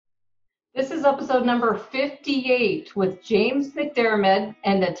is episode number 58 with James McDermott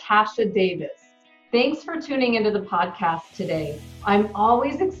and Natasha Davis. Thanks for tuning into the podcast today. I'm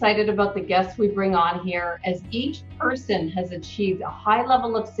always excited about the guests we bring on here, as each person has achieved a high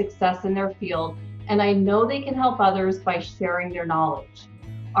level of success in their field, and I know they can help others by sharing their knowledge.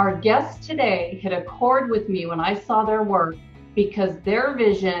 Our guests today hit a chord with me when I saw their work because their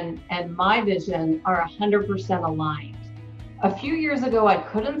vision and my vision are 100% aligned. A few years ago, I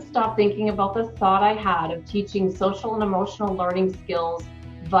couldn't stop thinking about the thought I had of teaching social and emotional learning skills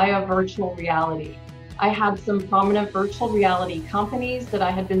via virtual reality. I had some prominent virtual reality companies that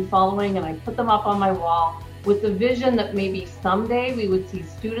I had been following, and I put them up on my wall with the vision that maybe someday we would see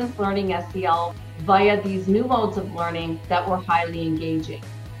students learning SEL via these new modes of learning that were highly engaging.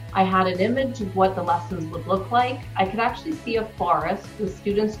 I had an image of what the lessons would look like. I could actually see a forest with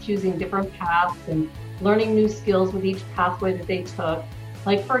students choosing different paths and learning new skills with each pathway that they took.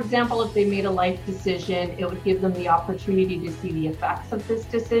 Like, for example, if they made a life decision, it would give them the opportunity to see the effects of this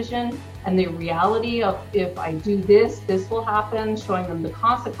decision and the reality of, if I do this, this will happen, showing them the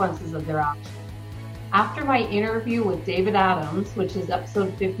consequences of their actions. After my interview with David Adams, which is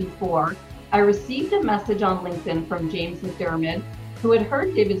episode 54, I received a message on LinkedIn from James McDermott, who had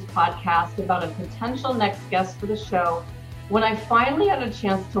heard David's podcast about a potential next guest for the show. When I finally had a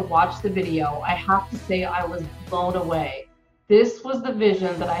chance to watch the video, I have to say I was blown away. This was the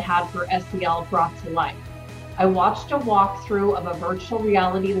vision that I had for SEL brought to life. I watched a walkthrough of a virtual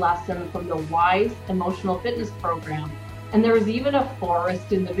reality lesson from the WISE Emotional Fitness Program, and there was even a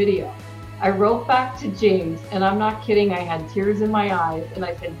forest in the video. I wrote back to James, and I'm not kidding, I had tears in my eyes, and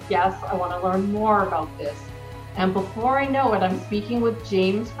I said, yes, I want to learn more about this. And before I know it, I'm speaking with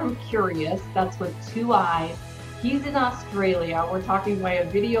James from Curious, that's with 2 I's. He's in Australia. We're talking via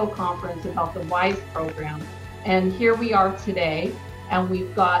video conference about the WISE program. And here we are today, and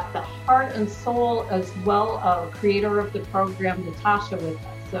we've got the heart and soul as well of creator of the program, Natasha, with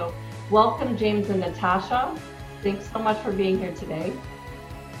us. So welcome, James and Natasha. Thanks so much for being here today.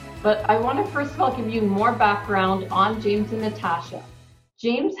 But I want to first of all give you more background on James and Natasha.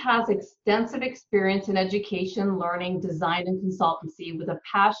 James has extensive experience in education, learning, design, and consultancy with a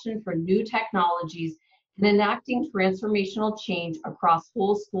passion for new technologies and enacting transformational change across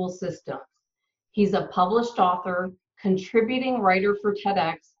whole school systems. He's a published author, contributing writer for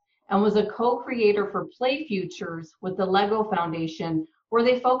TEDx, and was a co-creator for Play Futures with the Lego Foundation, where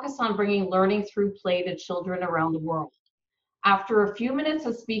they focus on bringing learning through play to children around the world. After a few minutes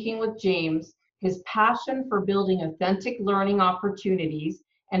of speaking with James, his passion for building authentic learning opportunities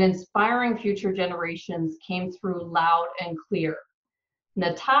and inspiring future generations came through loud and clear.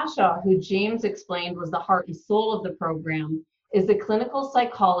 Natasha, who James explained was the heart and soul of the program, is a clinical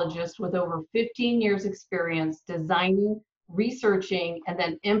psychologist with over 15 years experience designing, researching, and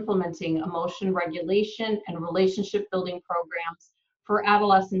then implementing emotion regulation and relationship building programs for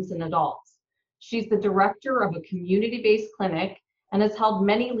adolescents and adults. She's the director of a community-based clinic and has held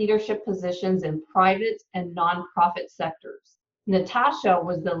many leadership positions in private and nonprofit sectors. Natasha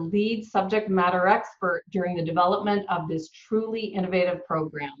was the lead subject matter expert during the development of this truly innovative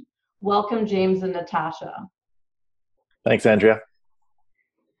program. Welcome, James and Natasha. Thanks, Andrea.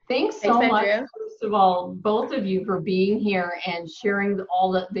 Thanks so much, first of all, both of you, for being here and sharing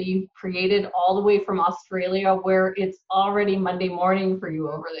all that you've created all the way from Australia, where it's already Monday morning for you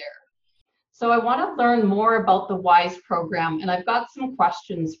over there. So I want to learn more about the WISE program, and I've got some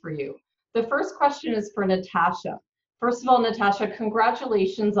questions for you. The first question is for Natasha. First of all, Natasha,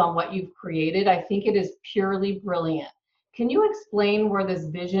 congratulations on what you've created. I think it is purely brilliant. Can you explain where this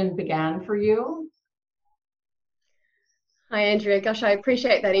vision began for you? Hi, Andrea. Gosh, I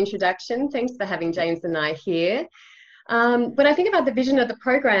appreciate that introduction. Thanks for having James and I here. When I think about the vision of the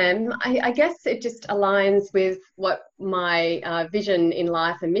program, I guess it just aligns with what my vision in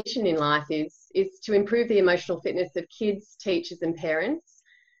life and mission in life is to improve the emotional fitness of kids, teachers, and parents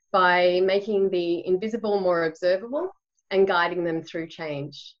by making the invisible more observable and guiding them through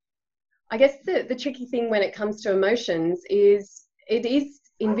change. I guess the tricky thing when it comes to emotions is it is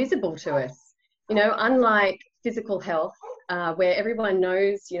invisible to us. You know, unlike physical health, where everyone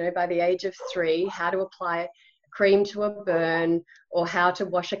knows, you know, by the age of 3, how to apply cream to a burn or how to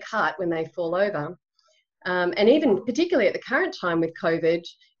wash a cut when they fall over. And even particularly at the current time with COVID,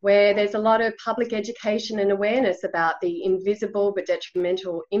 where there's a lot of public education and awareness about the invisible but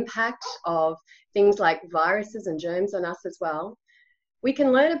detrimental impact of things like viruses and germs on us as well. We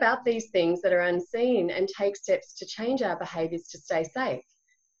can learn about these things that are unseen and take steps to change our behaviours to stay safe.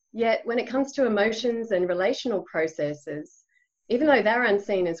 Yet when it comes to emotions and relational processes, even though they're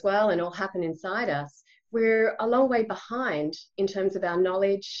unseen as well and all happen inside us, we're a long way behind in terms of our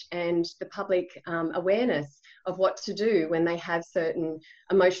knowledge and the public awareness of what to do when they have certain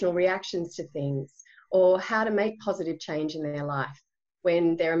emotional reactions to things, or how to make positive change in their life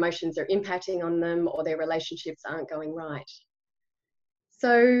when their emotions are impacting on them or their relationships aren't going right.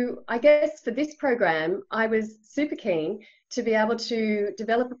 So I guess for this program, I was super keen to be able to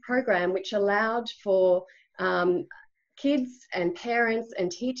develop a program which allowed for kids and parents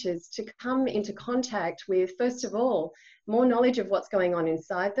and teachers to come into contact with, first of all, more knowledge of what's going on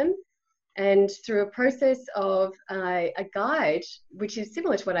inside them. And through a process of a guide, which is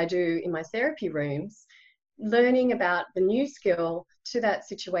similar to what I do in my therapy rooms, learning about the new skill to that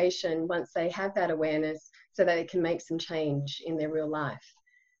situation once they have that awareness, so that they can make some change in their real life.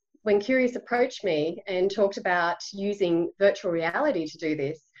 When Curious approached me and talked about using virtual reality to do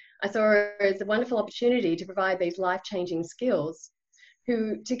this, I saw it as a wonderful opportunity to provide these life-changing skills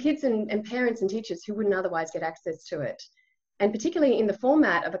to kids and parents and teachers who wouldn't otherwise get access to it. And particularly in the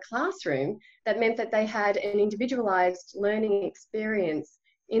format of a classroom, that meant that they had an individualized learning experience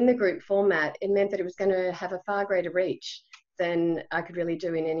in the group format. It meant that it was going to have a far greater reach than I could really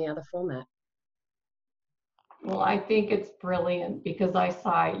do in any other format. Well, I think it's brilliant because I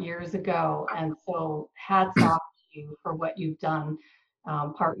saw it years ago. And so hats off to you for what you've done,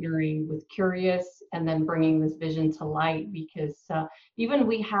 partnering with Curious and then bringing this vision to light. Because even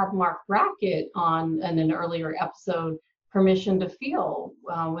we had Mark Brackett on in an earlier episode, Permission to Feel,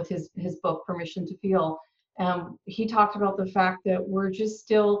 with his book, Permission to Feel. He talked about the fact that we're just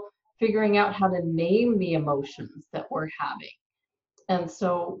still figuring out how to name the emotions that we're having. And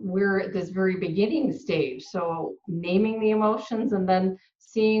so we're at this very beginning stage. So naming the emotions and then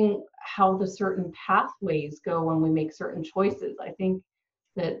seeing how the certain pathways go when we make certain choices. I think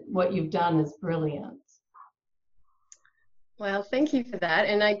that what you've done is brilliant. Well, thank you for that.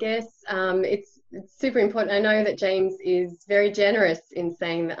 And I guess it's super important. I know that James is very generous in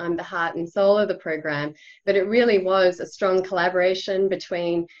saying that I'm the heart and soul of the program, but it really was a strong collaboration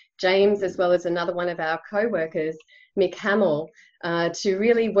between James as well as another one of our co-workers, Mick Hamill, to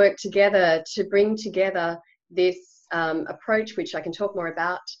really work together to bring together this approach, which I can talk more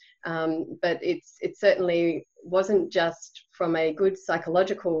about, but it certainly wasn't just from a good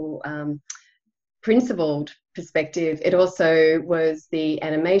psychological principled perspective. It also was the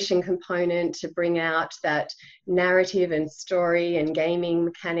animation component to bring out that narrative and story and gaming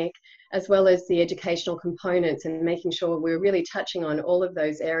mechanic, as well as the educational components, and making sure we're really touching on all of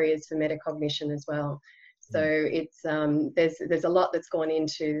those areas for metacognition as well. So it's there's a lot that's gone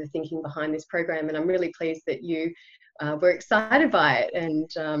into the thinking behind this program, and I'm really pleased that you were excited by it,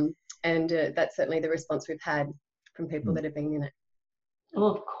 and that's certainly the response we've had from people that have been in it. Well,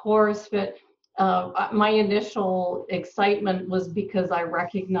 of course, but my initial excitement was because I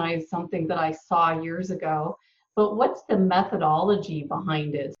recognized something that I saw years ago. But what's the methodology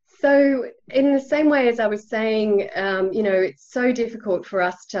behind it? So in the same way as I was saying, it's so difficult for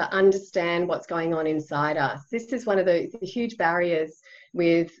us to understand what's going on inside us. This is one of the huge barriers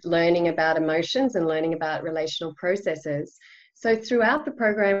with learning about emotions and learning about relational processes. So throughout the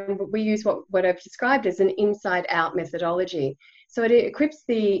program, we use what I've described as an inside-out methodology. So it equips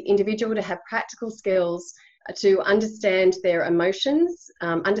the individual to have practical skills to understand their emotions,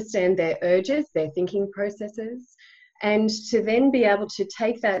 understand their urges, their thinking processes, and to then be able to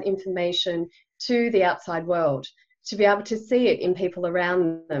take that information to the outside world, to be able to see it in people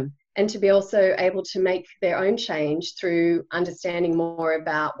around them, and to be also able to make their own change through understanding more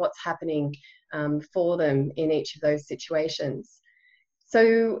about what's happening for them in each of those situations.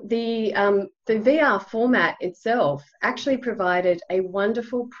 So the VR format itself actually provided a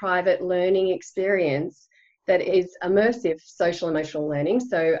wonderful private learning experience that is immersive social emotional learning.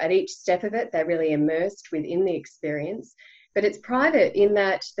 So at each step of it, they're really immersed within the experience. But it's private in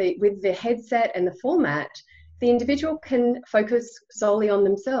that with the headset and the format, the individual can focus solely on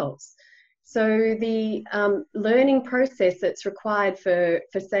themselves. So the learning process that's required for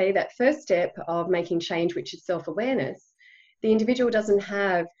say, that first step of making change, which is self-awareness, the individual doesn't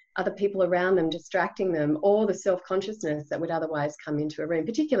have other people around them distracting them, or the self-consciousness that would otherwise come into a room,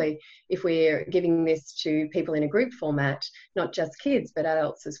 particularly if we're giving this to people in a group format, not just kids, but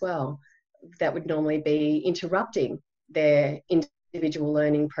adults as well. That would normally be interrupting their individual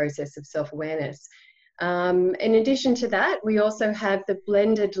learning process of self-awareness. In addition to that, we also have the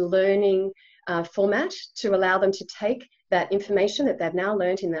blended learning format to allow them to take that information that they've now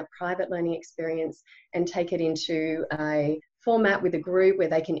learned in that private learning experience and take it into a format with a group where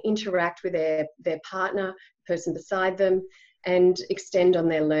they can interact with their partner, the person beside them, and extend on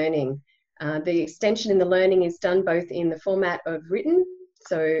their learning. The extension in the learning is done both in the format of written,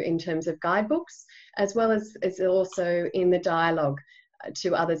 so in terms of guidebooks, as well as also in the dialogue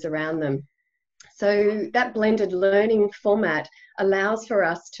to others around them. So that blended learning format allows for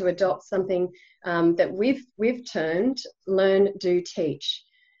us to adopt something that we've termed learn, do, teach.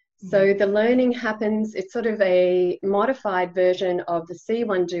 So the learning happens, it's sort of a modified version of the see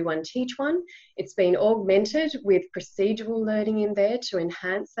one, do one, teach one. It's been augmented with procedural learning in there to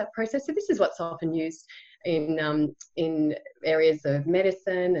enhance that process. So this is what's often used in areas of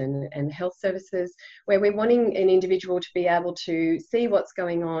medicine and health services, where we're wanting an individual to be able to see what's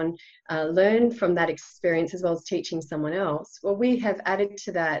going on, learn from that experience as well as teaching someone else. Well, we have added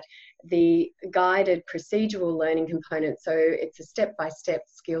to that the guided procedural learning component. So it's a step-by-step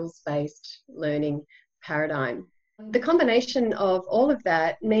skills-based learning paradigm. The combination of all of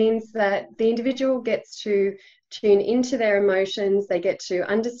that means that the individual gets to tune into their emotions, they get to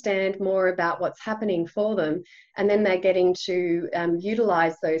understand more about what's happening for them, and then they're getting to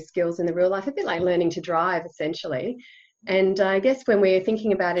utilize those skills in the real life, a bit like learning to drive, essentially. And I guess when we're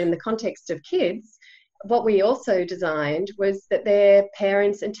thinking about it in the context of kids, what we also designed was that their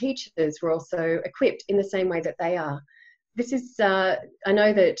parents and teachers were also equipped in the same way that they are. This is, I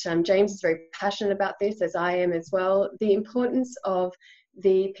know that James is very passionate about this, as I am as well, the importance of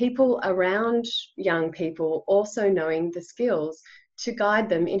the people around young people also knowing the skills to guide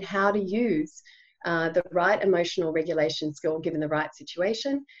them in how to use the right emotional regulation skill given the right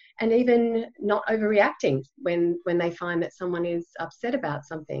situation, and even not overreacting when they find that someone is upset about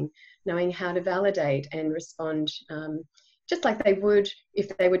something, knowing how to validate and respond just like they would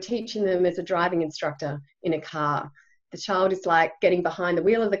if they were teaching them as a driving instructor in a car. The child is like getting behind the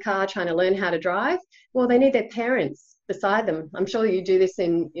wheel of the car trying to learn how to drive. Well, they need their parents beside them. I'm sure you do this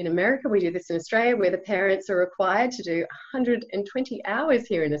in America. We do this in Australia, where the parents are required to do 120 hours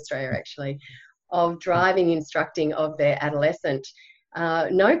here in Australia, actually, of driving instructing of their adolescent.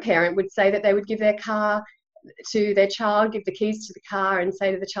 No parent would say that they would give their car to their child, give the keys to the car and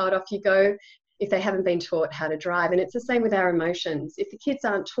say to the child, off you go, if they haven't been taught how to drive. And it's the same with our emotions. If the kids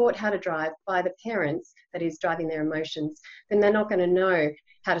aren't taught how to drive by the parents, that is driving their emotions, then they're not going to know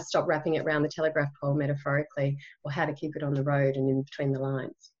how to stop wrapping it around the telegraph pole metaphorically, or how to keep it on the road and in between the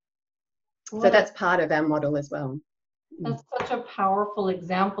lines. So that's part of our model as well. That's such a powerful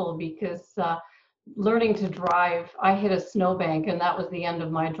example, because learning to drive, I hit a snowbank and that was the end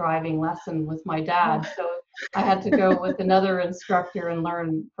of my driving lesson with my dad. So I had to go with another instructor and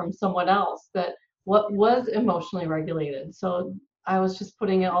learn from someone else that what was emotionally regulated. So I was just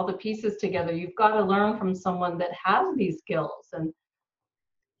putting all the pieces together. You've got to learn from someone that has these skills, and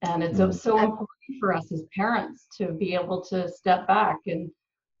it's so important for us as parents to be able to step back and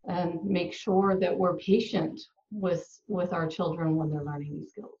make sure that we're patient with our children when they're learning these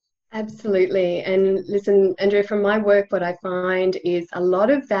skills. Absolutely. And listen, Andrea, from my work, what I find is a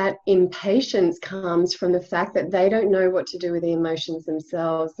lot of that impatience comes from the fact that they don't know what to do with the emotions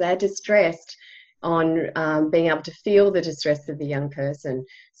themselves. They're distressed on being able to feel the distress of the young person.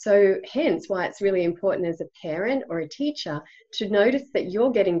 So hence why it's really important as a parent or a teacher to notice that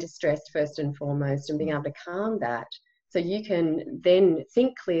you're getting distressed first and foremost, and being able to calm that, so you can then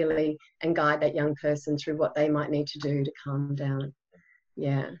think clearly and guide that young person through what they might need to do to calm down.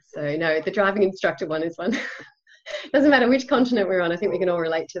 Yeah, so no, the driving instructor one is one. Doesn't matter which continent we're on, I think we can all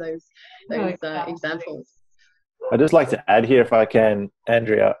relate to those examples. I'd just like to add here, if I can,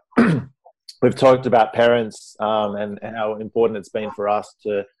 Andrea. We've talked about parents and how important it's been for us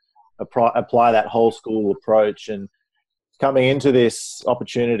to apply that whole school approach. And coming into this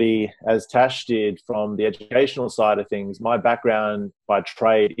opportunity, as Tash did, from the educational side of things, my background by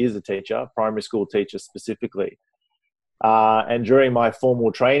trade is a teacher, primary school teacher specifically. And during my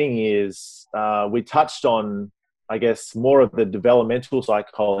formal training years, we touched on, I guess, more of the developmental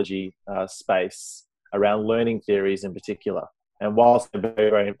psychology space around learning theories in particular. And whilst they're very,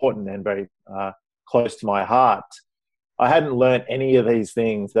 very important and very close to my heart, I hadn't learned any of these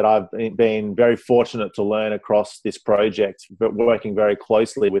things that I've been very fortunate to learn across this project, but working very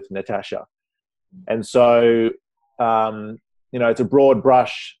closely with Natasha. And so, it's a broad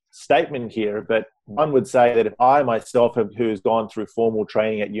brush statement here, but one would say that if I myself, who has gone through formal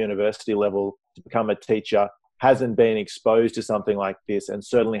training at university level to become a teacher, hasn't been exposed to something like this, and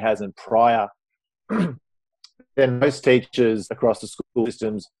certainly hasn't prior, then most teachers across the school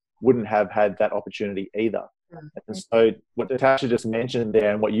systems wouldn't have had that opportunity either. And so what Natasha just mentioned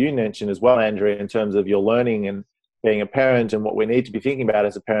there, and what you mentioned as well, Andrea, in terms of your learning and being a parent and what we need to be thinking about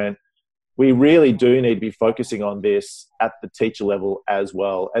as a parent, we really do need to be focusing on this at the teacher level as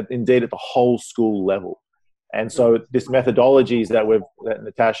well, indeed at the whole school level. And so this methodologies that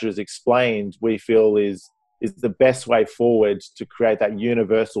Natasha has explained, we feel is the best way forward to create that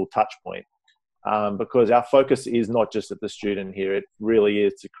universal touch point. because our focus is not just at the student here. It really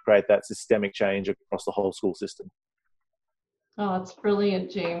is to create that systemic change across the whole school system. Oh, it's brilliant,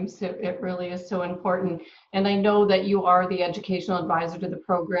 James. It really is so important. And I know that you are the educational advisor to the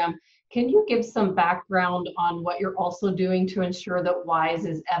program. Can you give some background on what you're also doing to ensure that WISE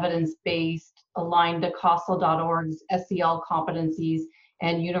is evidence-based, aligned to CASEL.org's SEL competencies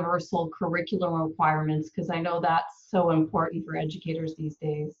and universal curriculum requirements? Because I know that's so important for educators these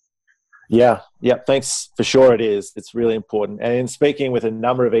days. Yeah, thanks. For sure it is. It's really important. And in speaking with a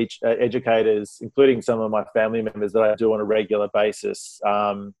number of educators, including some of my family members that I do on a regular basis,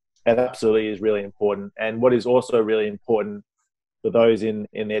 it absolutely is really important. And what is also really important for those in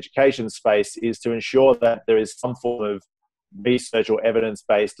the education space is to ensure that there is some form of research or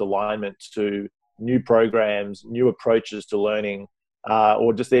evidence-based alignment to new programs, new approaches to learning,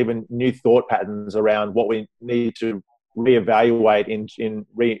 or just even new thought patterns around what we need to reevaluate in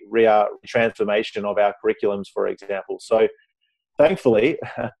transformation of our curriculums, for example. So thankfully,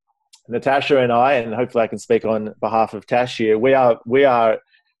 Natasha and I, and hopefully I can speak on behalf of Tash here, we are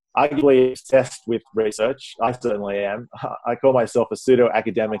arguably obsessed with research. I certainly am. I call myself a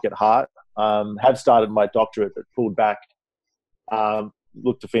pseudo-academic at heart. Have started my doctorate, but pulled back,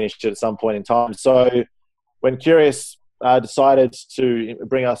 look to finish it at some point in time. So when Curious decided to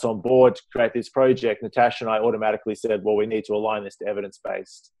bring us on board to create this project, Natasha and I automatically said, well, we need to align this to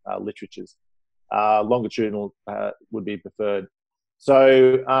evidence-based literatures. Longitudinal would be preferred.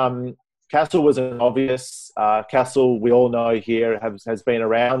 So CASEL was an obvious. CASEL, we all know here, has been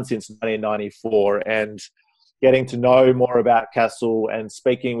around since 1994, and getting to know more about CASEL and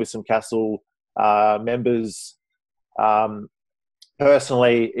speaking with some CASEL members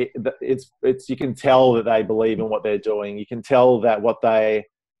personally, it's you can tell that they believe in what they're doing. You can tell that what they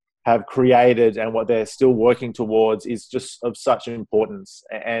have created and what they're still working towards is just of such importance.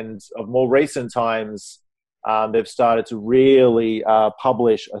 And of more recent times, they've started to really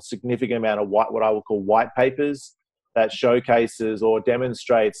publish a significant amount of what I would call white papers that showcases or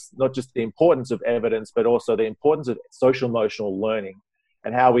demonstrates not just the importance of evidence, but also the importance of social emotional learning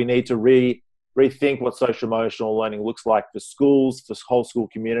and how we need to rethink what social emotional learning looks like for schools, for whole school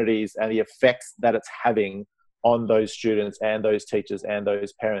communities, and the effects that it's having on those students and those teachers and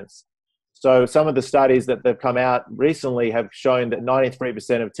those parents. So some of the studies that have come out recently have shown that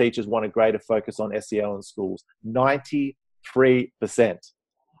 93% of teachers want a greater focus on SEL in schools. 93%.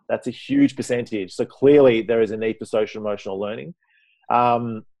 That's a huge percentage. So clearly there is a need for social emotional learning.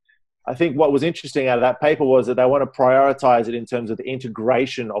 I think what was interesting out of that paper was that they want to prioritize it in terms of the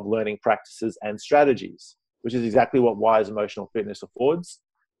integration of learning practices and strategies, which is exactly what WISE Emotional Fitness affords.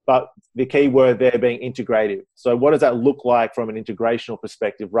 But the key word there being integrative. So what does that look like from an integrational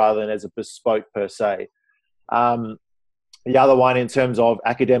perspective rather than as a bespoke per se? The other one in terms of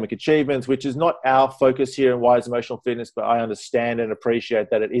academic achievements, which is not our focus here in WISE Emotional Fitness, but I understand and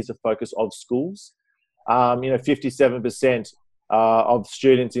appreciate that it is a focus of schools. 57% of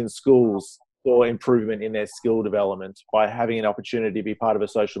students in schools saw improvement in their skill development by having an opportunity to be part of a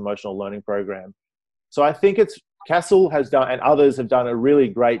social emotional learning program. So I think CASEL has done, and others have done, a really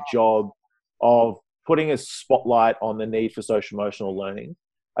great job of putting a spotlight on the need for social emotional learning.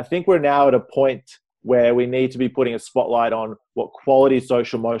 I think we're now at a point where we need to be putting a spotlight on what quality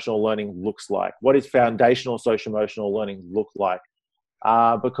social emotional learning looks like. What does foundational social emotional learning look like?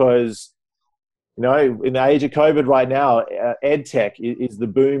 Because in the age of COVID right now, ed tech is the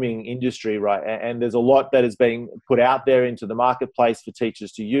booming industry, right? And there's a lot that is being put out there into the marketplace for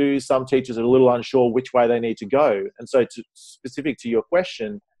teachers to use. Some teachers are a little unsure which way they need to go. And so specific to your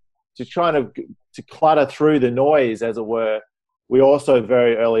question, to clutter through the noise, as it were, we also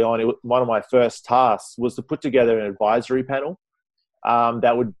very early on, one of my first tasks was to put together an advisory panel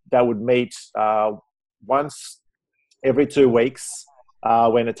that would meet once every 2 weeks,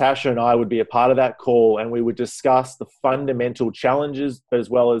 where Natasha and I would be a part of that call, and we would discuss the fundamental challenges as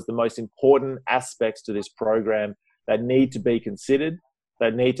well as the most important aspects to this program that need to be considered,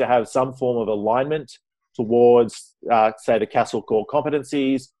 that need to have some form of alignment towards, say, the CASEL core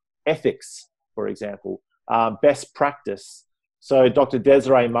competencies, ethics, for example, best practice. So Dr.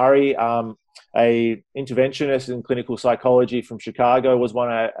 Desiree Murray, a interventionist in clinical psychology from Chicago, was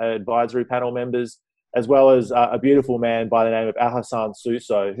one of our advisory panel members, as well as a beautiful man by the name of Alhassan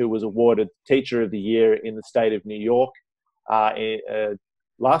Suso, who was awarded Teacher of the Year in the state of New York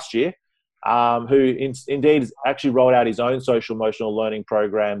last year, who indeed has actually rolled out his own social emotional learning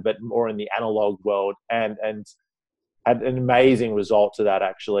program, but more in the analog world, and had an amazing result to that,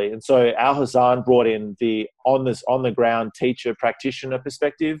 actually. And so Alhassan brought in the on-the-ground teacher practitioner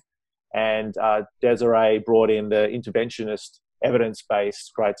perspective, and Desiree brought in the interventionist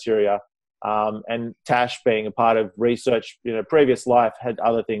evidence-based criteria And Tash, being a part of research, previous life, had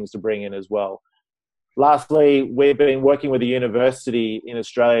other things to bring in as well. Lastly, we've been working with a university in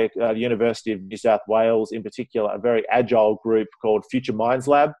Australia, the University of New South Wales in particular, a very agile group called Future Minds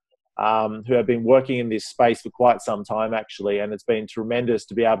Lab, who have been working in this space for quite some time, actually. And it's been tremendous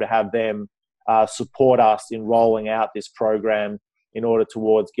to be able to have them support us in rolling out this program in order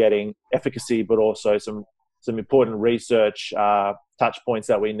towards getting efficacy, but also some important research touch points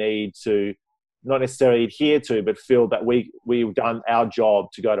that we need to not necessarily adhere to, but feel that we've done our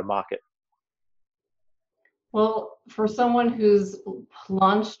job to go to market. Well, for someone who's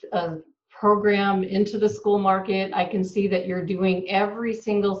launched a program into the school market, I can see that you're doing every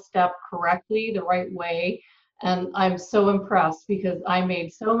single step correctly, the right way. And I'm so impressed because I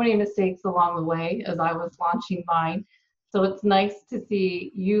made so many mistakes along the way as I was launching mine. So it's nice to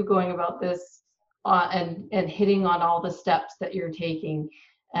see you going about this and hitting on all the steps that you're taking.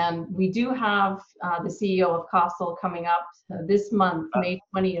 And we do have the CEO of CASEL coming up this month, May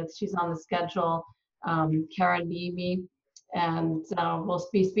 20th. She's on the schedule. Karen Beebe, and we'll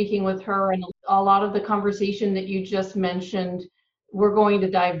be speaking with her, and a lot of the conversation that you just mentioned, we're going to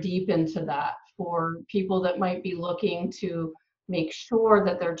dive deep into that for people that might be looking to make sure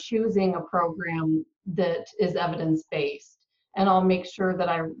that they're choosing a program that is evidence-based. And I'll make sure that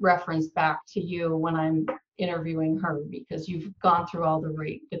I reference back to you when I'm interviewing her, because you've gone through all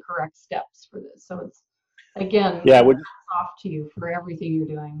the correct steps for this. So it's, again, off to you for everything you're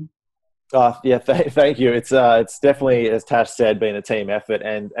doing. Thank you. It's definitely, as Tash said, been a team effort,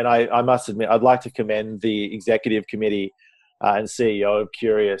 and I must admit, I'd like to commend the executive committee and CEO of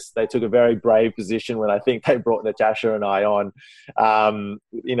Curious. They took a very brave position when I think they brought Natasha and I on.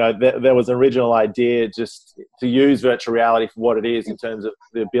 There was an original idea just to use virtual reality for what it is in terms of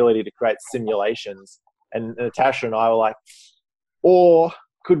the ability to create simulations, and Natasha and I were like, or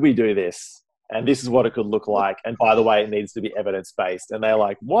could we do this? And this is what it could look like. And by the way, it needs to be evidence-based. And they're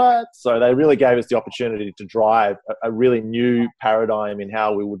like, what? So they really gave us the opportunity to drive a really new paradigm in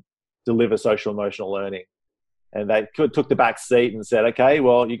how we would deliver social emotional learning. And they took the back seat and said, okay,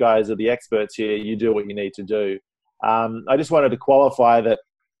 well, you guys are the experts here. You do what you need to do. I just wanted to qualify that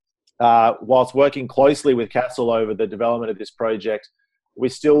whilst working closely with CASEL over the development of this project, we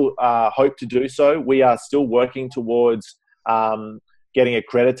still hope to do so. We are still working towards getting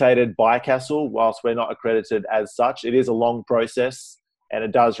accredited by CASEL. Whilst we're not accredited as such, it is a long process, and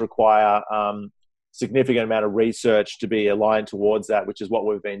it does require significant amount of research to be aligned towards that, which is what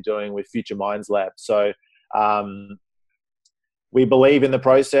we've been doing with Future Minds Lab. So we believe in the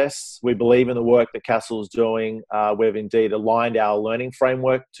process. We believe in the work that CASEL is doing. We've indeed aligned our learning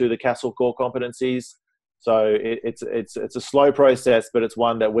framework to the CASEL core competencies. So it's a slow process, but it's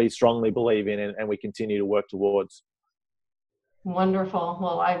one that we strongly believe in, and we continue to work towards. Wonderful.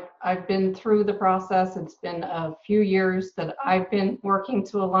 Well, I've been through the process. It's been a few years that I've been working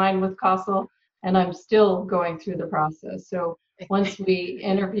to align with CASEL, and I'm still going through the process. So once we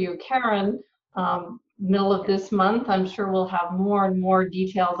interview Karen, middle of this month, I'm sure we'll have more and more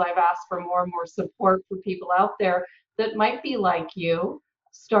details. I've asked for more and more support for people out there that might be like you,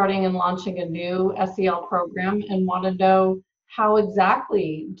 starting and launching a new SEL program and want to know how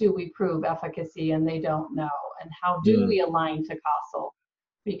exactly do we prove efficacy, and they don't know, and how do we align to CASEL,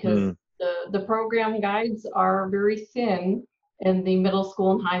 because the program guides are very thin in the middle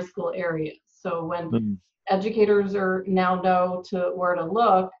school and high school areas. So when educators now know where to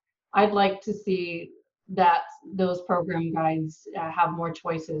look, I'd like to see that those program guides have more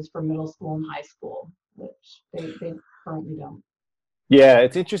choices for middle school and high school, which they currently don't. Yeah,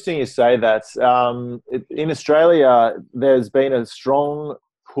 it's interesting you say that. In Australia, there's been a strong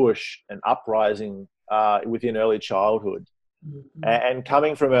push and uprising within early childhood. And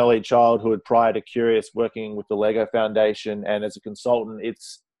coming from early childhood prior to Curious, working with the Lego Foundation and as a consultant,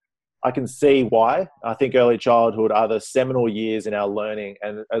 I can see why. I think early childhood are the seminal years in our learning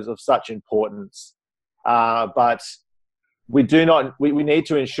and as of such importance. But we need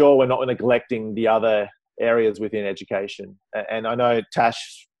to ensure we're not neglecting the other areas within education. And I know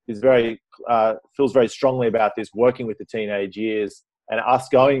Tash is feels very strongly about this, working with the teenage years, and us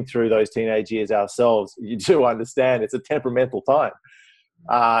going through those teenage years ourselves. You do understand it's a temperamental time.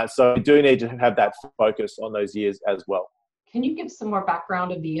 So we do need to have that focus on those years as well. Can you give some more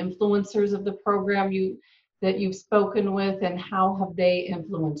background of the influencers of the program that you've spoken with, and how have they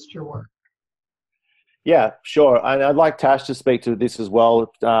influenced your work? Yeah, sure. And I'd like Tash to speak to this as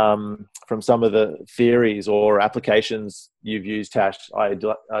well, from some of the theories or applications you've used, Tash,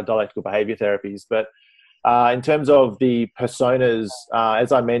 dialectical behavior therapies. But in terms of the personas,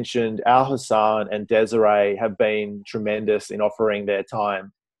 as I mentioned, Al Hassan and Desiree have been tremendous in offering their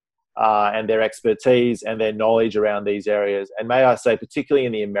time. and their expertise and their knowledge around these areas. And may I say, particularly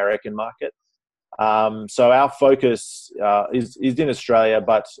in the American market. So our focus is in Australia,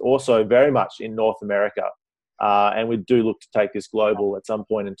 but also very much in North America. And we do look to take this global at some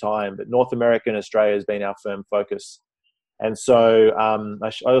point in time. But North America and Australia has been our firm focus. And so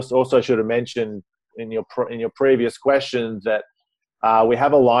I also should have mentioned in your previous question that we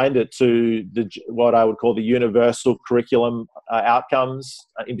have aligned it to what I would call the universal curriculum outcomes,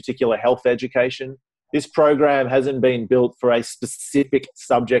 in particular health education. This program hasn't been built for a specific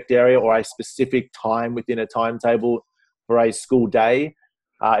subject area or a specific time within a timetable for a school day.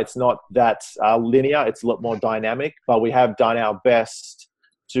 It's not that linear, it's a lot more dynamic, but we have done our best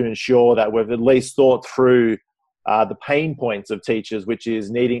to ensure that we've at least thought through the pain points of teachers, which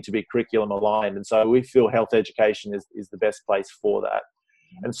is needing to be curriculum aligned. And so we feel health education is the best place for that.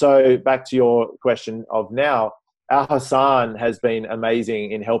 And so back to your question of now, Al-Hassan has been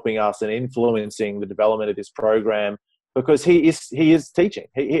amazing in helping us and influencing the development of this program because he is teaching.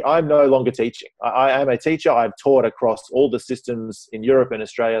 I'm no longer teaching. I am a teacher. I've taught across all the systems in Europe and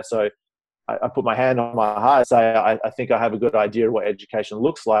Australia. So I put my hand on my heart and say, I think I have a good idea of what education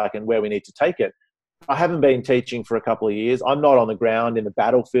looks like and where we need to take it. I haven't been teaching for a couple of years. I'm not on the ground in the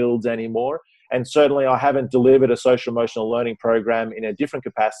battlefields anymore. And certainly I haven't delivered a social emotional learning program in a different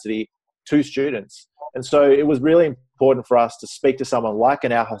capacity to students. And so it was really important for us to speak to someone like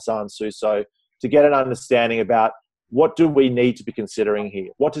an Al-Hassan Suso to get an understanding about what do we need to be considering here?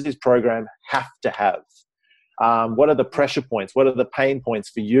 What does this program have to have? What are the pressure points? What are the pain points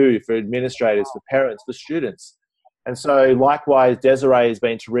for you, for administrators, for parents, for students? And so likewise, Desiree has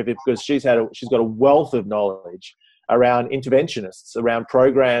been terrific because she's got a wealth of knowledge around interventionists, around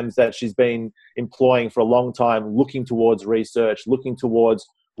programs that she's been employing for a long time, looking towards research, looking towards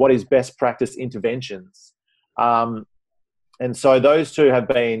what is best practice interventions. And so those two have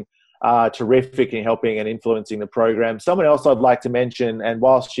been terrific in helping and influencing the program. Someone else I'd like to mention, and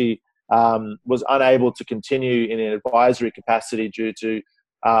whilst she was unable to continue in an advisory capacity due to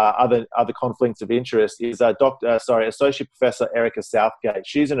other conflicts of interest, is Associate Professor Erica Southgate.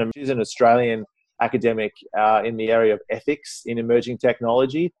 She's an Australian academic in the area of ethics in emerging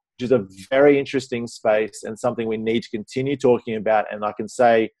technology, which is a very interesting space and something we need to continue talking about. And I can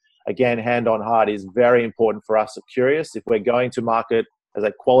say, again, hand on heart, is very important for us at Curious. If we're going to market as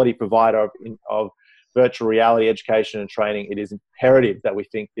a quality provider of virtual reality education and training, it is imperative that we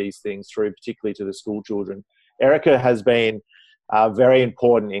think these things through, particularly to the school children. Erica has been very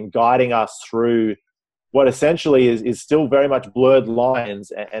important in guiding us through what essentially is still very much blurred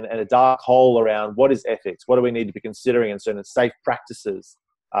lines and a dark hole around what is ethics, what do we need to be considering, and certain safe practices,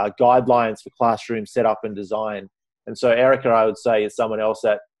 guidelines for classroom setup and design. And so Erica, I would say, is someone else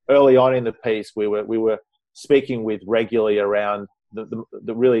that early on in the piece we were speaking with regularly around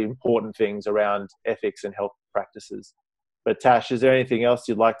the really important things around ethics and health practices. But Tash, is there anything else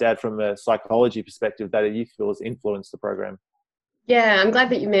you'd like to add from a psychology perspective that you feel has influenced the program? Yeah, I'm glad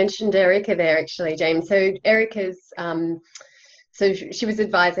that you mentioned Erica there, actually, James. So Erica's, so she was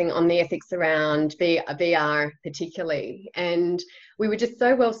advising on the ethics around VR particularly, and we were just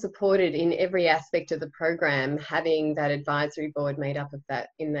so well supported in every aspect of the program, having that advisory board made up of that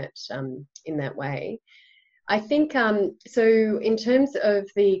in that way. I think so. In terms of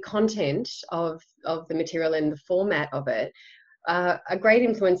the content of the material and the format of it. A great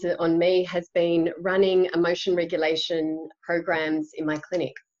influence on me has been running emotion regulation programs in my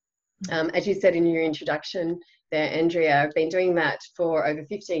clinic. As you said in your introduction there, Andrea, I've been doing that for over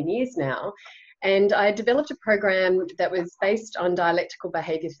 15 years now. And I developed a program that was based on dialectical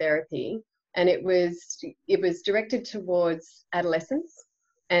behaviour therapy, and it was directed towards adolescents,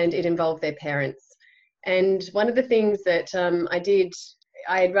 and it involved their parents. And one of the things that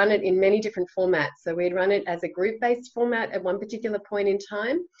I had run it in many different formats. So we'd run it as a group-based format at one particular point in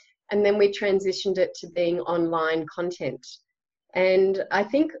time, and then we transitioned it to being online content. And I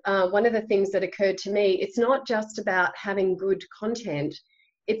think one of the things that occurred to me, it's not just about having good content,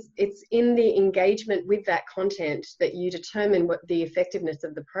 it's in the engagement with that content that you determine what the effectiveness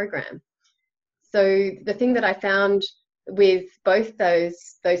of the program. So the thing that I found with both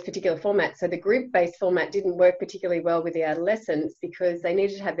those particular formats, so the group-based format didn't work particularly well with the adolescents because they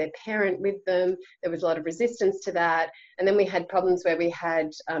needed to have their parent with them. There was a lot of resistance to that, and then we had problems where we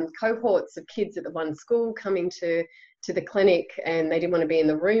had cohorts of kids at the one school coming to the clinic, and they didn't want to be in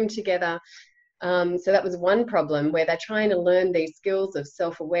the room together. So that was one problem, where they're trying to learn these skills of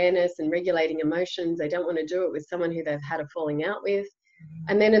self-awareness and regulating emotions. They don't want to do it with someone who they've had a falling out with.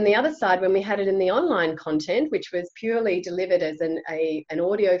 And then on the other side, when we had it in the online content, which was purely delivered as an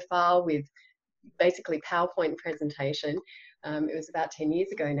audio file with basically PowerPoint presentation, it was about 10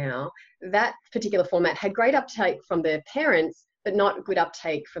 years ago now, that particular format had great uptake from the parents, but not good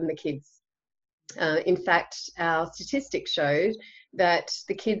uptake from the kids. In fact, our statistics showed that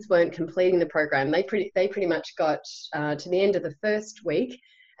the kids weren't completing the program. They pretty much got to the end of the first week,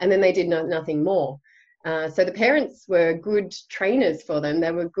 and then they did nothing more. So the parents were good trainers for them.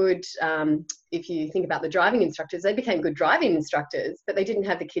 They were good, if you think about the driving instructors, they became good driving instructors, but they didn't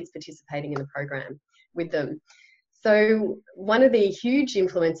have the kids participating in the program with them. So one of the huge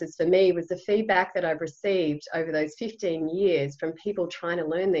influences for me was the feedback that I've received over those 15 years from people trying to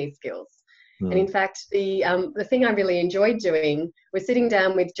learn these skills. And in fact, the thing I really enjoyed doing was sitting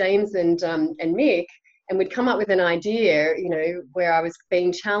down with James and Mick, and we'd come up with an idea, you know, where I was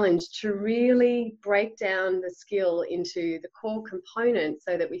being challenged to really break down the skill into the core components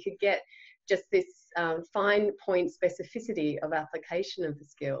so that we could get just this fine point specificity of application of the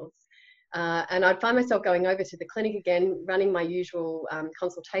skills. And I'd find myself going over to the clinic again, running my usual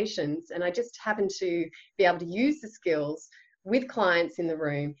consultations, and I just happened to be able to use the skills with clients in the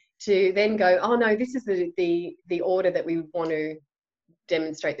room to then go, oh no, this is the order that we want to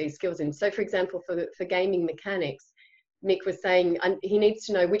demonstrate these skills in. So for example, for gaming mechanics, Mick was saying he needs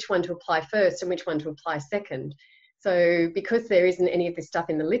to know which one to apply first and which one to apply second. So because there isn't any of this stuff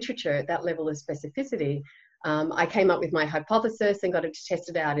in the literature at that level of specificity, I came up with my hypothesis and got it to test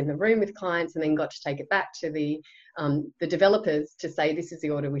it out in the room with clients, and then got to take it back to the developers to say this is the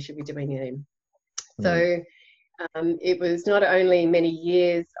order we should be doing it in. So it was not only many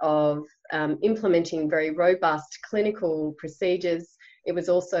years of implementing very robust clinical procedures, it was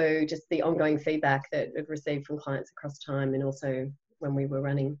also just the ongoing feedback that I've received from clients across time, and also when we were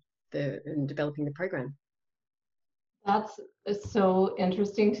running and developing the program. That's so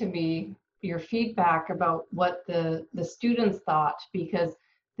interesting to me, your feedback about what the students thought, because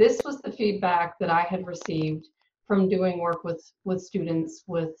this was the feedback that I had received from doing work with students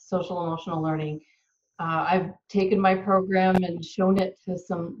with social emotional learning. I've taken my program and shown it to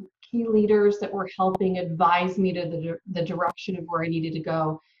some key leaders that were helping advise me to the direction of where I needed to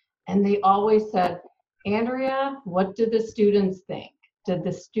go. And they always said, Andrea, what do the students think? Did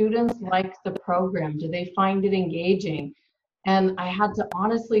the students like the program? Do they find it engaging? And I had to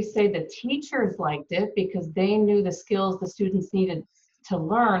honestly say the teachers liked it because they knew the skills the students needed to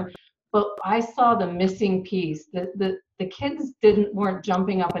learn. But I saw the missing piece. The kids weren't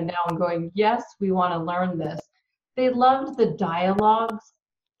jumping up and down and going, yes, we want to learn this. They loved the dialogues,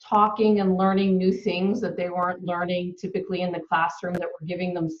 talking and learning new things that they weren't learning typically in the classroom, that were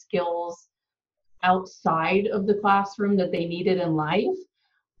giving them skills outside of the classroom that they needed in life.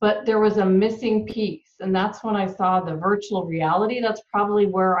 But there was a missing piece, and that's when I saw the virtual reality. That's probably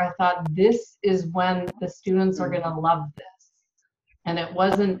where I thought, this is when the students are going to love this. And it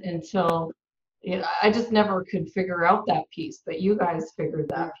wasn't until, I just never could figure out that piece, but you guys figured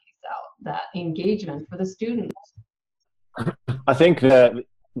that piece out, that engagement for the students. I think that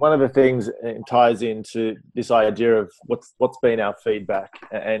one of the things ties into this idea of what's been our feedback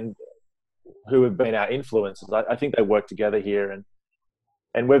and who have been our influences. I think they work together here,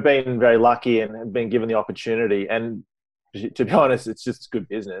 and we've been very lucky and have been given the opportunity. And to be honest, it's just good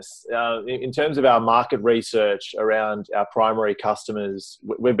business. In terms of our market research around our primary customers,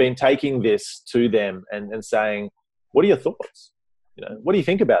 we've been taking this to them and saying, what are your thoughts? You know, what do you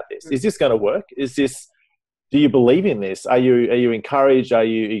think about this? Is this going to work? Do you believe in this? Are you encouraged? Are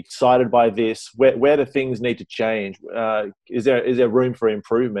you excited by this? Where do things need to change? Is there room for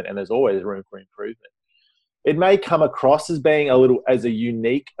improvement? And there's always room for improvement. It may come across as being as a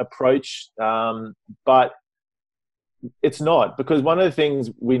unique approach, but it's not, because one of the things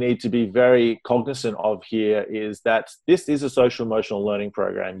we need to be very cognizant of here is that this is a social emotional learning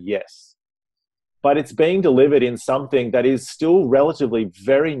program, yes, but it's being delivered in something that is still relatively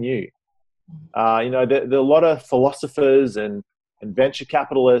very new. There are a lot of philosophers and venture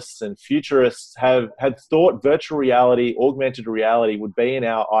capitalists and futurists had thought virtual reality, augmented reality would be in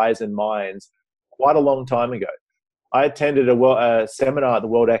our eyes and minds quite a long time ago. I attended a seminar at the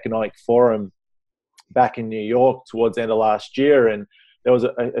World Economic Forum back in New York towards the end of last year, and there was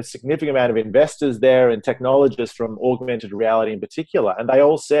a significant amount of investors there and technologists from augmented reality in particular, and they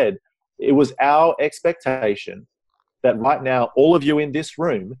all said it was our expectation that right now all of you in this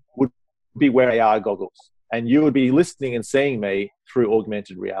room would be wearing AR goggles and you would be listening and seeing me through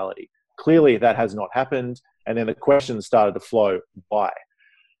augmented reality. Clearly that has not happened, and then the questions started to flow, why?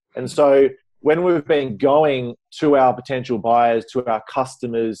 And so when we've been going to our potential buyers, to our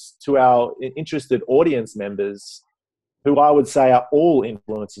customers, to our interested audience members, who I would say are all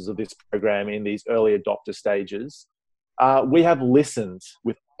influencers of this program in these early adopter stages, we have listened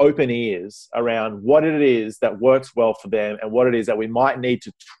with open ears around what it is that works well for them and what it is that we might need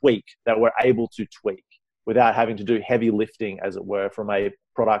to tweak, that we're able to tweak without having to do heavy lifting, as it were, from a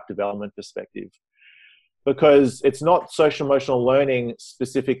product development perspective. Because it's not social emotional learning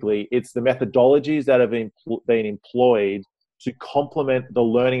specifically, it's the methodologies that have been employed to complement the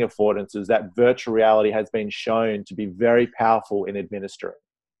learning affordances that virtual reality has been shown to be very powerful in administering.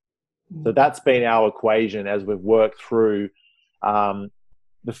 So that's been our equation as we've worked through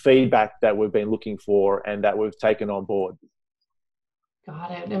the feedback that we've been looking for and that we've taken on board.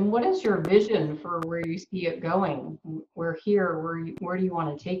 Got it. And what is your vision for where you see it going? We're here. Where do you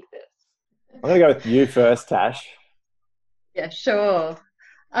want to take this? I'm going to go with you first, Tash. Yeah, sure.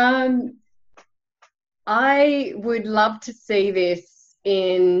 I would love to see this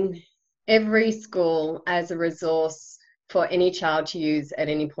in every school as a resource for any child to use at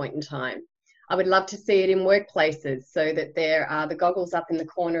any point in time. I would love to see it in workplaces so that there are the goggles up in the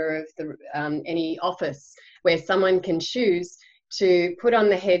corner of the any office where someone can choose to put on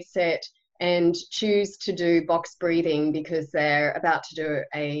the headset and choose to do box breathing because they're about to do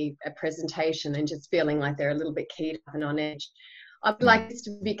a presentation and just feeling like they're a little bit keyed up and on edge. I'd like this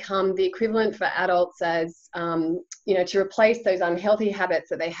to become the equivalent for adults as, to replace those unhealthy habits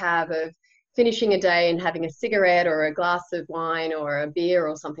that they have of finishing a day and having a cigarette or a glass of wine or a beer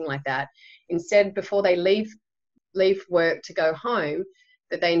or something like that. Instead, before they leave work to go home,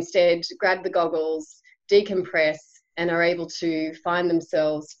 that they instead grab the goggles, decompress, and are able to find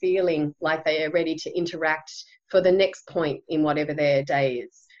themselves feeling like they are ready to interact for the next point in whatever their day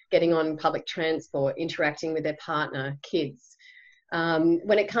is, getting on public transport, interacting with their partner, kids.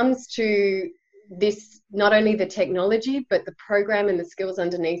 When it comes to this, not only the technology, but the program and the skills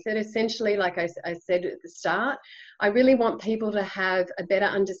underneath it, essentially, like I said at the start, I really want people to have a better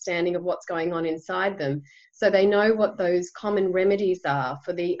understanding of what's going on inside them so they know what those common remedies are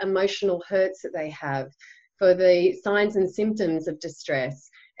for the emotional hurts that they have, for the signs and symptoms of distress,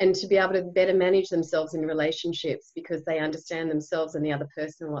 and to be able to better manage themselves in relationships because they understand themselves and the other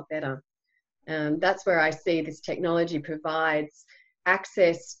person a lot better. That's where I see this technology provides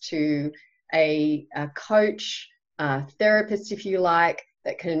access to a coach, a therapist, if you like,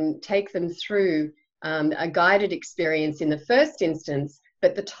 that can take them through a guided experience in the first instance,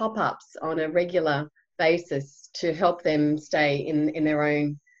 but the top-ups on a regular basis to help them stay in their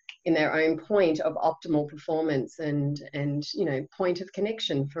own point of optimal performance and point of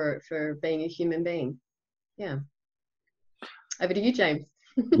connection for being a human being. Yeah. Over to you, James.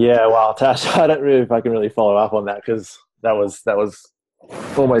 Yeah, well, Tash, I don't know if I can really follow up on that because that was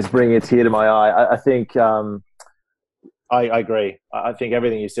almost bringing a tear to my eye. I think I agree. I think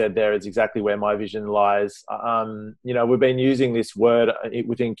everything you said there is exactly where my vision lies. We've been using this word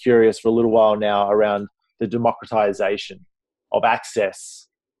within Curious for a little while now around the democratization of access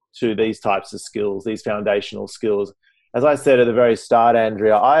to these types of skills, these foundational skills. As I said at the very start,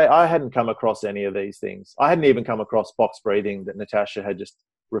 Andrea, I hadn't come across any of these things. I hadn't even come across box breathing that Natasha had just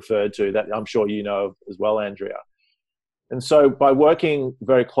referred to, that I'm sure you know as well, Andrea. And so by working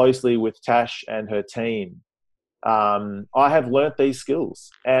very closely with Tash and her team, I have learnt these skills.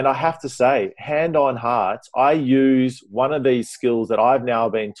 And I have to say, hand on heart, I use one of these skills that I've now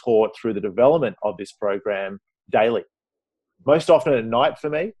been taught through the development of this program daily. Most often at night for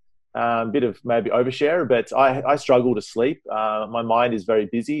me, a bit of maybe overshare, but I struggle to sleep. My mind is very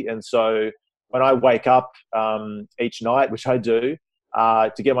busy. And so when I wake up each night, which I do,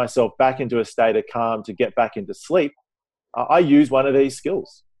 to get myself back into a state of calm, to get back into sleep, I use one of these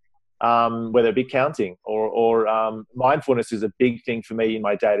skills, whether it be counting or mindfulness is a big thing for me in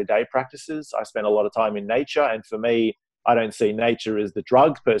my day-to-day practices. I spend a lot of time in nature, and for me, I don't see nature as the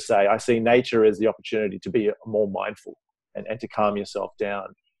drug per se. I see nature as the opportunity to be more mindful and to calm yourself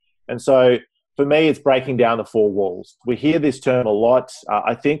down. And so for me, it's breaking down the four walls. We hear this term a lot.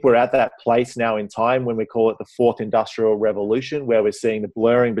 I think we're at that place now in time when we call it the fourth industrial revolution, where we're seeing the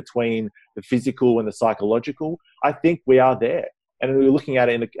blurring between the physical and the psychological. I think we are there. And we're looking at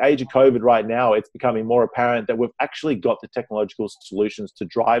it in the age of COVID right now, it's becoming more apparent that we've actually got the technological solutions to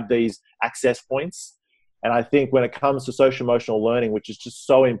drive these access points. And I think when it comes to social emotional learning, which is just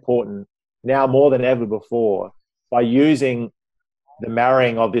so important now more than ever before, by using the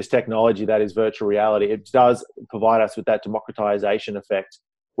marrying of this technology that is virtual reality, it does provide us with that democratization effect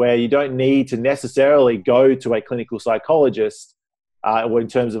where you don't need to necessarily go to a clinical psychologist or in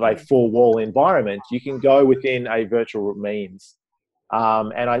terms of a four-wall environment. You can go within a virtual means.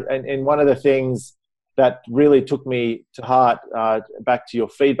 And one of the things that really took me to heart, back to your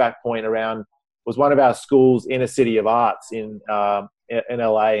feedback point around, was one of our schools, Inner City of Arts in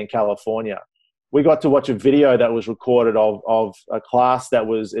LA in California. we got to watch a video that was recorded of a class that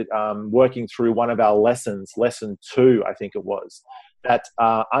was working through one of our lessons, lesson 2, I think it was, that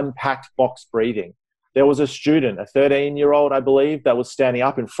unpacked box breathing. There was a student, a 13-year-old, I believe, that was standing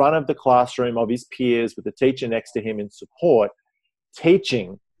up in front of the classroom of his peers with the teacher next to him in support,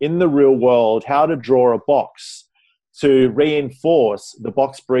 teaching in the real world how to draw a box to reinforce the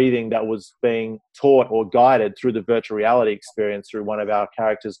box breathing that was being taught or guided through the virtual reality experience through one of our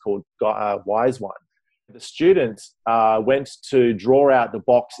characters called Wise One. The student went to draw out the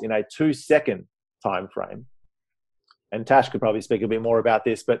box in a 2-second time frame. And Tash could probably speak a bit more about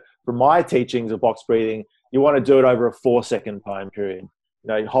this, but from my teachings of box breathing, you want to do it over a 4-second time period.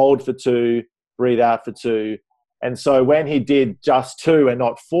 Hold for 2, breathe out for 2. And so when he did just 2 and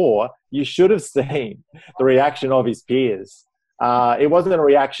not 4, you should have seen the reaction of his peers. It wasn't a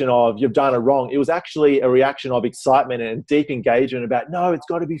reaction of, you've done it wrong. It was actually a reaction of excitement and deep engagement about, no, it's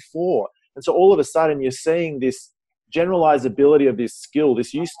got to be 4. And so all of a sudden you're seeing this generalizability of this skill,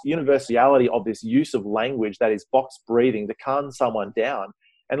 this universality of this use of language that is box breathing to calm someone down.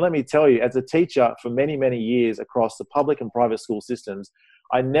 And let me tell you, as a teacher for many, many years across the public and private school systems,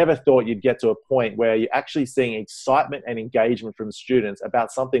 I never thought you'd get to a point where you're actually seeing excitement and engagement from students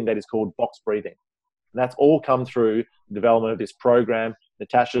about something that is called box breathing. And that's all come through the development of this program,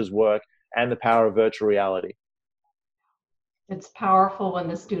 Natasha's work, and the power of virtual reality. It's powerful when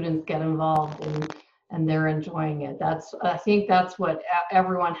the students get involved and they're enjoying it. I think that's what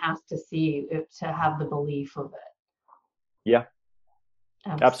everyone has to see to have the belief of it. Yeah,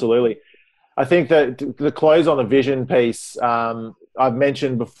 absolutely. I think that the close on the vision piece, I've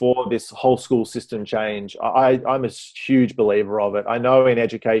mentioned before this whole school system change. I'm a huge believer of it. I know in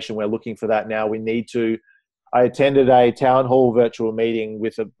education we're looking for that now. We need to. I attended a town hall virtual meeting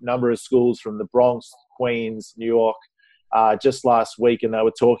with a number of schools from the Bronx, Queens, New York, just last week, and they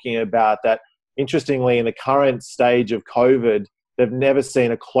were talking about that. Interestingly, in the current stage of COVID, they've never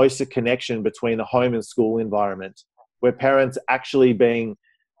seen a closer connection between the home and school environment, where parents actually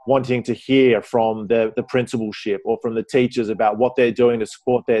wanting to hear from the principalship or from the teachers about what they're doing to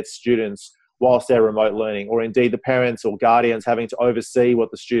support their students whilst they're remote learning, or indeed the parents or guardians having to oversee what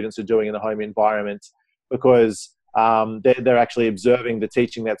the students are doing in the home environment because they're actually observing the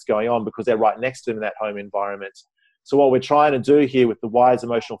teaching that's going on because they're right next to them in that home environment. So what we're trying to do here with the WISE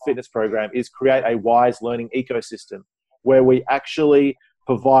Emotional Fitness Program is create a WISE learning ecosystem where we actually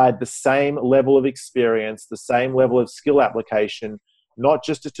provide the same level of experience, the same level of skill application, not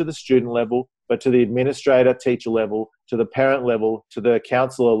just to the student level, but to the administrator, teacher level, to the parent level, to the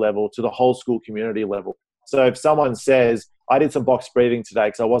counselor level, to the whole school community level. So if someone says, I did some box breathing today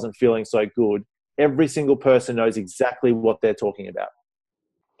because I wasn't feeling so good, every single person knows exactly what they're talking about.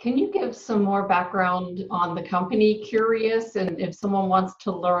 Can you give some more background on the company Curious? And if someone wants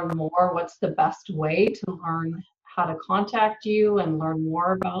to learn more, what's the best way to learn how to contact you and learn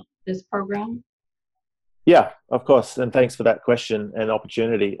more about this program? Yeah, of course. And thanks for that question and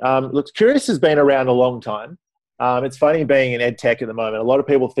opportunity. Look, Curious has been around a long time. It's funny being in ed tech at the moment. A lot of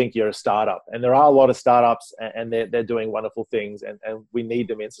people think you're a startup, and there are a lot of startups and they're doing wonderful things and we need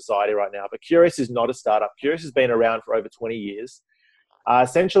them in society right now. But Curious is not a startup. Curious has been around for over 20 years.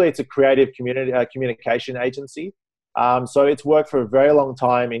 Essentially, it's a creative communication agency. So it's worked for a very long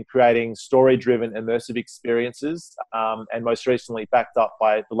time in creating story-driven immersive experiences and most recently backed up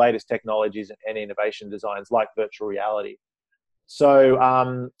by the latest technologies and innovation designs like virtual reality. So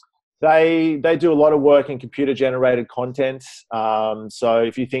they do a lot of work in computer-generated content. So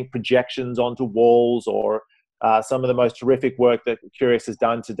if you think projections onto walls or some of the most terrific work that Curious has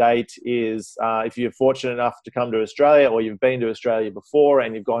done to date is if you're fortunate enough to come to Australia or you've been to Australia before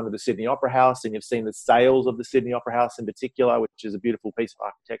and you've gone to the Sydney Opera House and you've seen the sails of the Sydney Opera House in particular, which is a beautiful piece of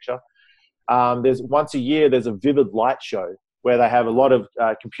architecture. There's once a year, there's a vivid light show where they have a lot of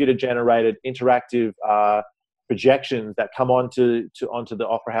computer-generated interactive projections that come onto the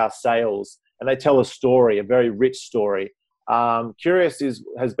Opera House sails, and they tell a story, a very rich story. Curious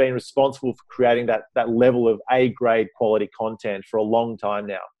has been responsible for creating that level of A-grade quality content for a long time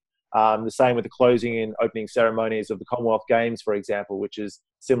now. The same with the closing and opening ceremonies of the Commonwealth Games, for example, which is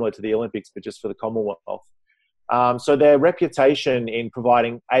similar to the Olympics, but just for the Commonwealth. So their reputation in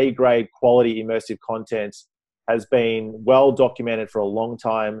providing A-grade quality immersive content has been well documented for a long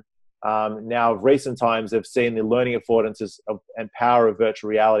time. Now, of recent times, they've seen the learning affordances and power of virtual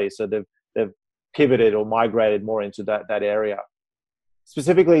reality. So they've pivoted or migrated more into that area.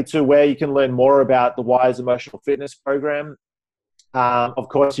 Specifically to where you can learn more about the WISE Emotional Fitness Program. Of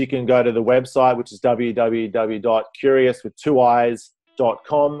course, you can go to the website, which is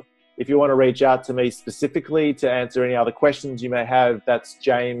www.curious.com. If you want to reach out to me specifically to answer any other questions you may have, that's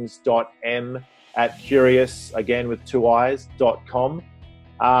james.m at curious, again with 2 i's.com.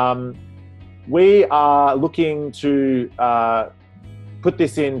 We are looking to put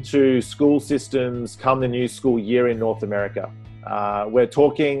this into school systems come the new school year in North America. We're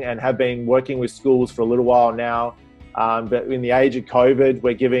talking and have been working with schools for a little while now, but in the age of COVID,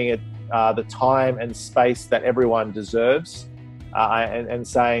 we're giving it the time and space that everyone deserves, and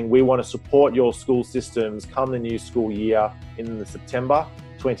saying we want to support your school systems come the new school year in the September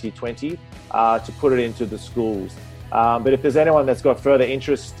 2020 to put it into the schools. But if there's anyone that's got further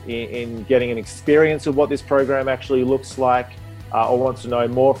interest in getting an experience of what this program actually looks like, or wants to know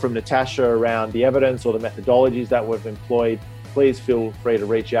more from Natasha around the evidence or the methodologies that we've employed, please feel free to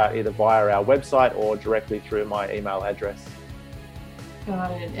reach out either via our website or directly through my email address.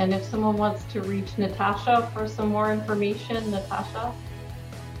 Got it. And if someone wants to reach Natasha for some more information, Natasha?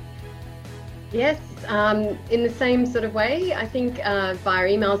 Yes, in the same sort of way. I think via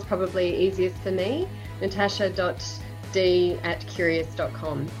email is probably easiest for me,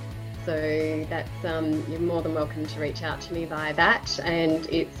 natasha.d@curious.com. So that's, you're more than welcome to reach out to me via that. And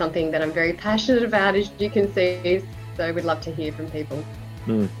it's something that I'm very passionate about, as you can see. So we'd love to hear from people.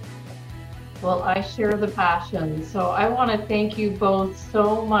 Well, I share the passion. So I want to thank you both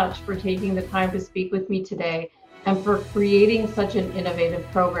so much for taking the time to speak with me today and for creating such an innovative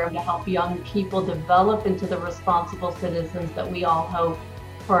program to help young people develop into the responsible citizens that we all hope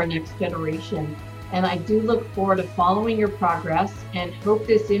for our next generation. And I do look forward to following your progress and hope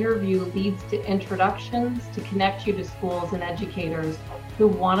this interview leads to introductions to connect you to schools and educators who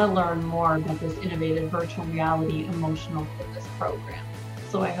want to learn more about this innovative virtual reality emotional fitness program.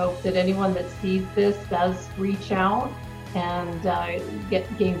 So I hope that anyone that sees this does reach out and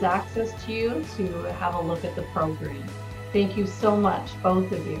gains access to you to have a look at the program. Thank you so much,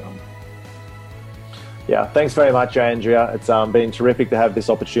 both of you. Yeah, thanks very much, Andrea. It's been terrific to have this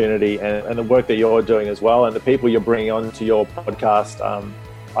opportunity and the work that you're doing as well, and the people you're bringing on to your podcast.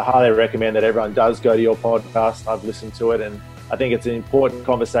 I highly recommend that everyone does go to your podcast. I've listened to it, and I think it's an important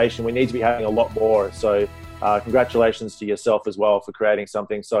conversation. We need to be having a lot more. So congratulations to yourself as well for creating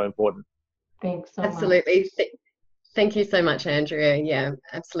something so important. Thanks so much. Absolutely. Thank you so much, Andrea. Yeah,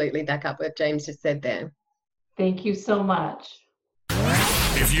 absolutely back up what James just said there. Thank you so much.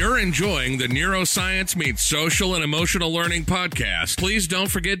 If you're enjoying the Neuroscience Meets Social and Emotional Learning podcast, please don't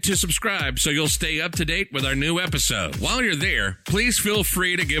forget to subscribe so you'll stay up to date with our new episode. While you're there, please feel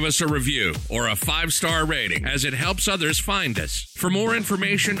free to give us a review or a 5-star rating, as it helps others find us. For more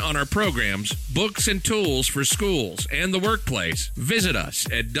information on our programs, books, and tools for schools and the workplace, visit us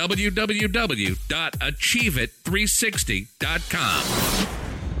at www.achieveit360.com.